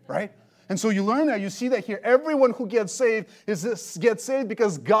 right? And so you learn that. You see that here. Everyone who gets saved gets saved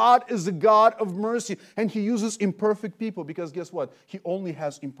because God is a God of mercy. And He uses imperfect people because guess what? He only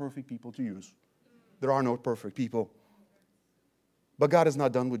has imperfect people to use. There are no perfect people. But God is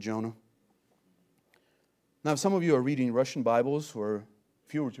not done with Jonah. Now, if some of you are reading Russian Bibles, or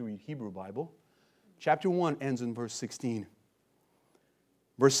if you were to read Hebrew Bible, chapter 1 ends in verse 16.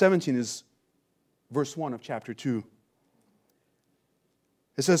 Verse 17 is verse 1 of chapter 2.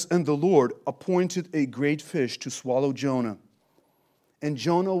 It says, "And the Lord appointed a great fish to swallow Jonah. And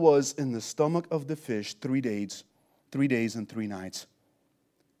Jonah was in the stomach of the fish 3 days and 3 nights."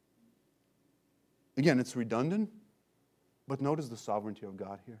 Again, it's redundant, but notice the sovereignty of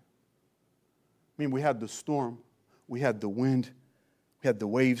God here. I mean, we had the storm, we had the wind, we had the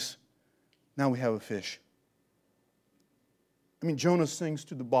waves, now we have a fish. I mean, Jonah sinks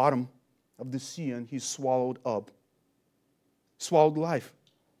to the bottom of the sea and he's swallowed up. Swallowed life.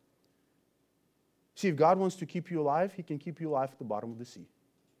 See, if God wants to keep you alive, He can keep you alive at the bottom of the sea.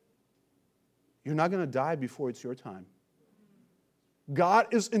 You're not going to die before it's your time. God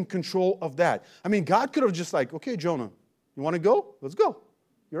is in control of that. I mean, God could have just like, okay, Jonah, you want to go? Let's go.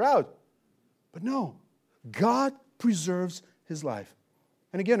 You're out. But no, God preserves his life.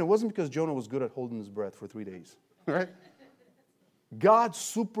 And again, it wasn't because Jonah was good at holding his breath for 3 days, right? God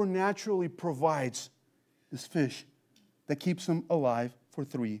supernaturally provides this fish that keeps him alive for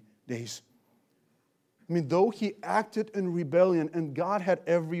 3 days. I mean, though he acted in rebellion and God had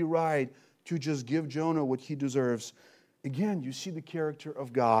every right to just give Jonah what he deserves, again, you see the character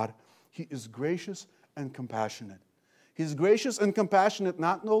of God. He is gracious and compassionate. He's gracious and compassionate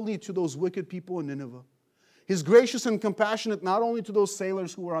not only to those wicked people in Nineveh. He's gracious and compassionate not only to those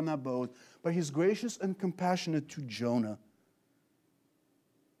sailors who were on that boat, but He's gracious and compassionate to Jonah.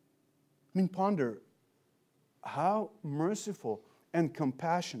 I mean, ponder, how merciful and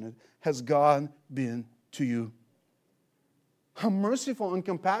compassionate has God been to you? How merciful and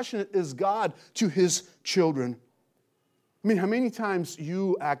compassionate is God to His children? I mean, how many times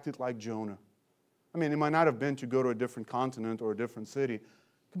you acted like Jonah? I mean, it might not have been to go to a different continent or a different city. It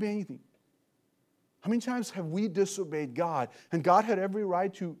could be anything. How many times have we disobeyed God? And God had every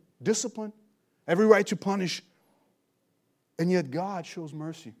right to discipline, every right to punish. And yet God shows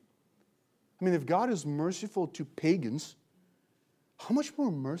mercy. I mean, if God is merciful to pagans, how much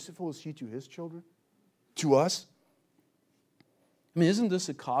more merciful is He to His children? To us? I mean, isn't this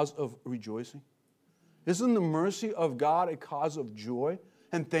a cause of rejoicing? Isn't the mercy of God a cause of joy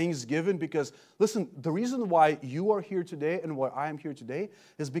and thanksgiving? Because, listen, the reason why you are here today and why I am here today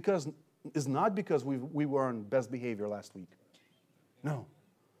is not because we were on best behavior last week. No.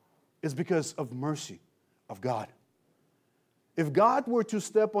 It's because of mercy of God. If God were to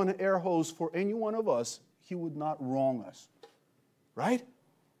step on an air hose for any one of us, He would not wrong us. Right?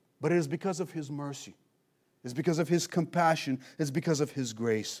 But it is because of His mercy. It's because of His compassion. It's because of His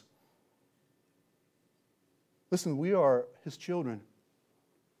grace. Listen, we are His children.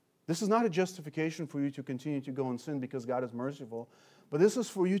 This is not a justification for you to continue to go and sin because God is merciful. But this is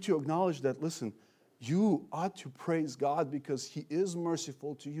for you to acknowledge that, listen, you ought to praise God because He is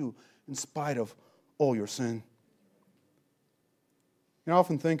merciful to you in spite of all your sin. I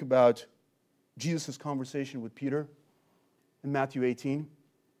often think about Jesus' conversation with Peter in Matthew 18.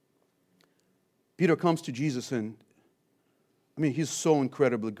 Peter comes to Jesus and, he's so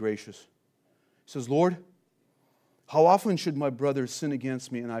incredibly gracious. He says, "Lord, how often should my brother sin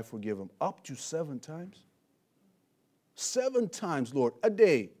against me and I forgive him? Up to 7 times? 7 times, Lord, a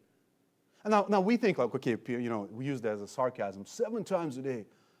day." And now we think like, okay, we use that as a sarcasm. 7 times a day.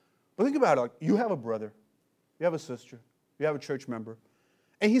 But think about it. Like, you have a brother. You have a sister. You have a church member.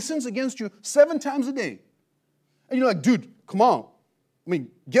 And he sins against you 7 times a day. And you're like, dude, come on.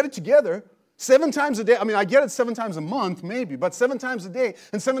 Get it together. 7 times a day. I get it 7 times a month, maybe, but 7 times a day.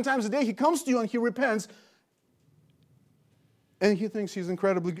 And 7 times a day, he comes to you and he repents. And he thinks he's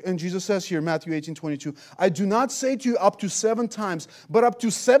incredibly, and Jesus says here, Matthew 18:22, "I do not say to you up to 7 times, but up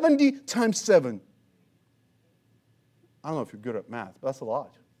to 70 times 7. I don't know if you're good at math, but that's a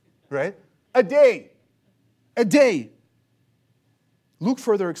lot, right? A day. A day. Luke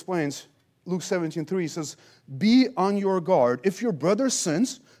further explains, Luke 17:3 says, "Be on your guard. If your brother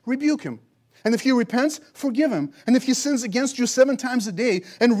sins, rebuke him. And if he repents, forgive him. And if he sins against you 7 times a day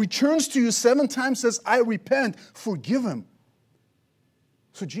and returns to you 7 times, says, 'I repent,' forgive him."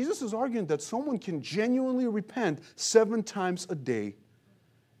 So Jesus is arguing that someone can genuinely repent 7 times a day.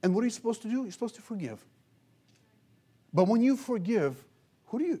 And what are you supposed to do? You're supposed to forgive. But when you forgive,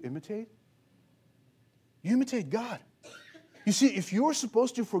 who do you imitate? You imitate God. You see, if you're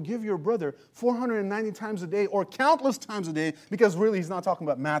supposed to forgive your brother 490 times a day or countless times a day, because really he's not talking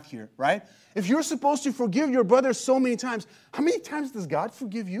about math here, right? If you're supposed to forgive your brother so many times, how many times does God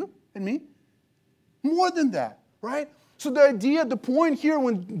forgive you and me? More than that, right? So the idea, the point here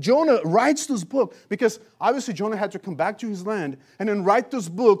when Jonah writes this book, because obviously Jonah had to come back to his land and then write this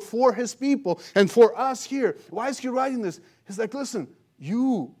book for his people and for us here. Why is he writing this? He's like, listen,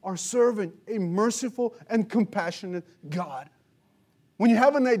 you are serving a merciful and compassionate God. When you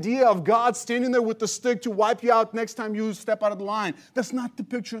have an idea of God standing there with the stick to wipe you out next time you step out of the line, that's not the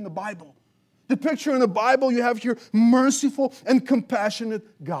picture in the Bible. The picture in the Bible you have here, merciful and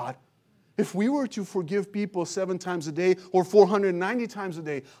compassionate God. If we were to forgive people 7 times a day or 490 times a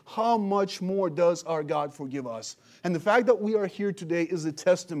day, how much more does our God forgive us? And the fact that we are here today is a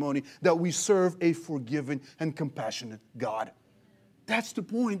testimony that we serve a forgiving and compassionate God. That's the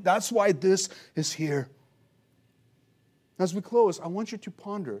point. That's why this is here. As we close, I want you to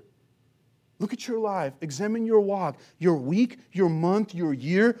ponder. Look at your life. Examine your walk, your week, your month, your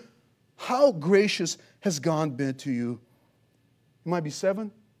year. How gracious has God been to you? It might be 7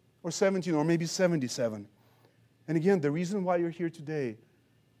 or 17 or maybe 77. And again, the reason why you're here today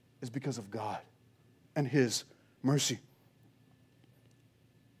is because of God and His mercy.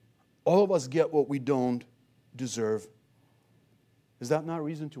 All of us get what we don't deserve. Is that not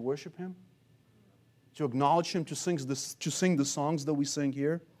reason to worship Him? To acknowledge Him, to sing the songs that we sing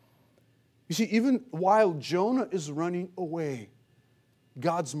here? You see, even while Jonah is running away,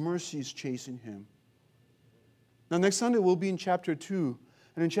 God's mercy is chasing him. Now, next Sunday we'll be in chapter 2.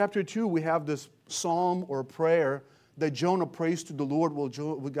 And in chapter 2, we have this psalm or prayer that Jonah prays to the Lord while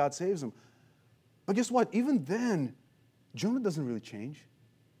God saves him. But guess what? Even then, Jonah doesn't really change.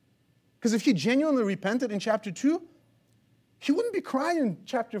 Because if he genuinely repented in chapter 2, he wouldn't be crying in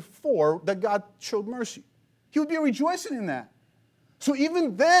chapter 4 that God showed mercy. He would be rejoicing in that. So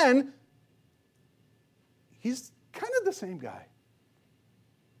even then, he's kind of the same guy.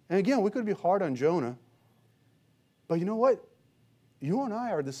 And again, we could be hard on Jonah. But you know what? You and I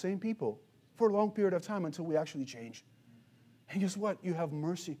are the same people for a long period of time until we actually change. And guess what? You have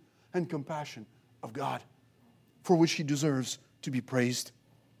mercy and compassion of God, for which He deserves to be praised.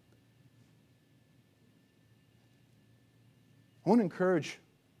 I want to encourage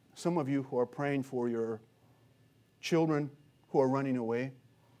some of you who are praying for your children who are running away.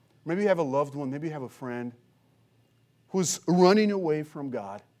 Maybe you have a loved one, maybe you have a friend who's running away from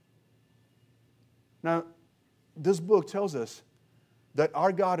God. Now, this book tells us that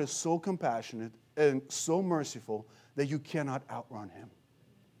our God is so compassionate and so merciful that you cannot outrun Him.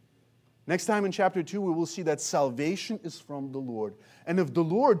 Next time in chapter 2, we will see that salvation is from the Lord. And if the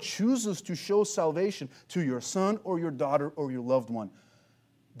Lord chooses to show salvation to your son or your daughter or your loved one,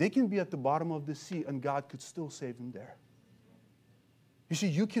 they can be at the bottom of the sea and God could still save them there. You see,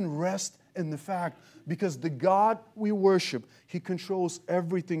 you can rest in the fact because the God we worship, He controls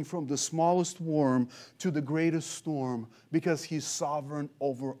everything from the smallest worm to the greatest storm because He's sovereign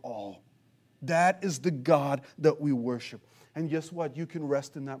over all. That is the God that we worship. And guess what? You can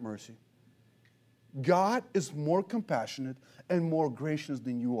rest in that mercy. God is more compassionate and more gracious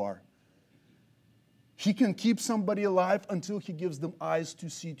than you are. He can keep somebody alive until He gives them eyes to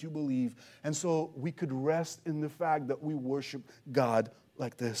see, to believe. And so we could rest in the fact that we worship God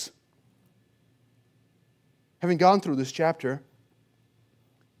like this. Having gone through this chapter,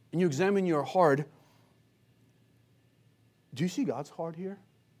 and you examine your heart, do you see God's heart here?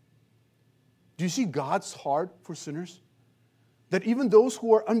 Do you see God's heart for sinners? That even those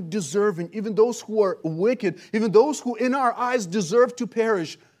who are undeserving, even those who are wicked, even those who in our eyes deserve to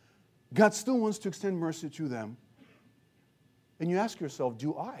perish, God still wants to extend mercy to them. And you ask yourself,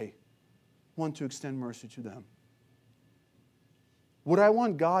 do I want to extend mercy to them? Would I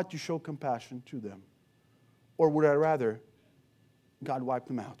want God to show compassion to them? Or would I rather God wipe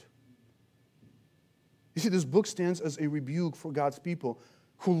them out? You see, this book stands as a rebuke for God's people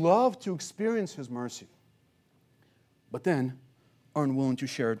who love to experience His mercy, but then are unwilling to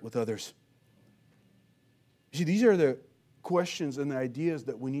share it with others. You see, these are the questions and the ideas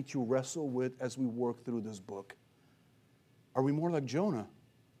that we need to wrestle with as we work through this book. Are we more like Jonah,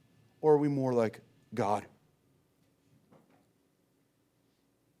 or are we more like God?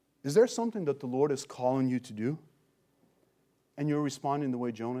 Is there something that the Lord is calling you to do, and you're responding the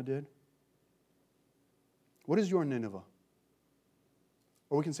way Jonah did? What is your Nineveh?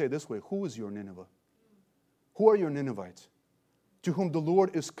 Or we can say it this way, who is your Nineveh? Who are your Ninevites? To whom the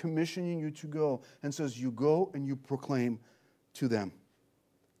Lord is commissioning you to go and says, you go and you proclaim to them.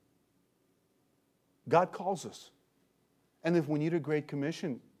 God calls us. And if we need a great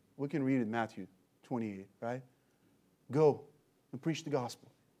commission, we can read it in Matthew 28, right? Go and preach the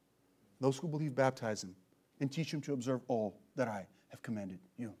gospel. Those who believe, baptize them and teach them to observe all that I have commanded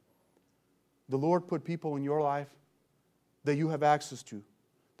you. The Lord put people in your life that you have access to,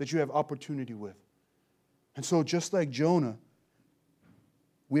 that you have opportunity with. And so just like Jonah,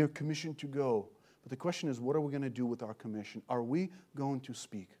 we are commissioned to go. But the question is, what are we going to do with our commission? Are we going to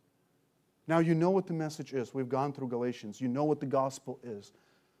speak? Now you know what the message is. We've gone through Galatians. You know what the gospel is.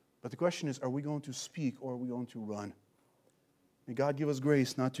 But the question is, are we going to speak or are we going to run? May God give us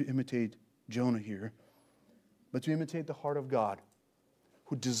grace not to imitate Jonah here, but to imitate the heart of God,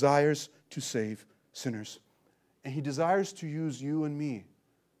 who desires to save sinners. And He desires to use you and me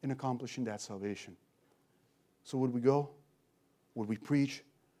in accomplishing that salvation. So would we go? Would we preach?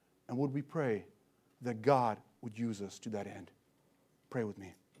 And would we pray that God would use us to that end? Pray with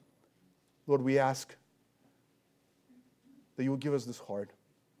me. Lord, we ask that you would give us this heart.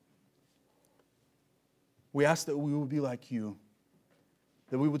 We ask that we would be like you,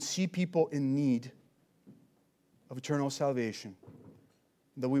 that we would see people in need of eternal salvation,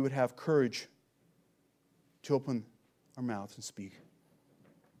 that we would have courage to open our mouths and speak.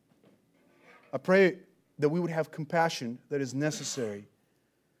 I pray that we would have compassion that is necessary,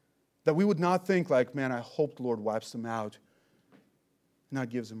 that we would not think like, man, I hope the Lord wipes them out, not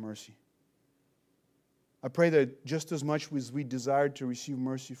gives them mercy. I pray that just as much as we desire to receive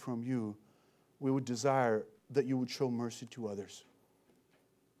mercy from you, we would desire that you would show mercy to others.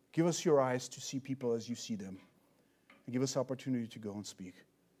 Give us your eyes to see people as you see them, and give us opportunity to go and speak.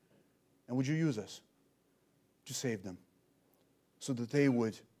 And would you use us to save them so that they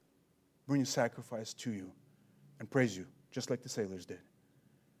would bring a sacrifice to you and praise you, just like the sailors did.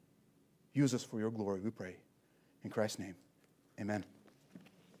 Use us for your glory, we pray. In Christ's name, amen.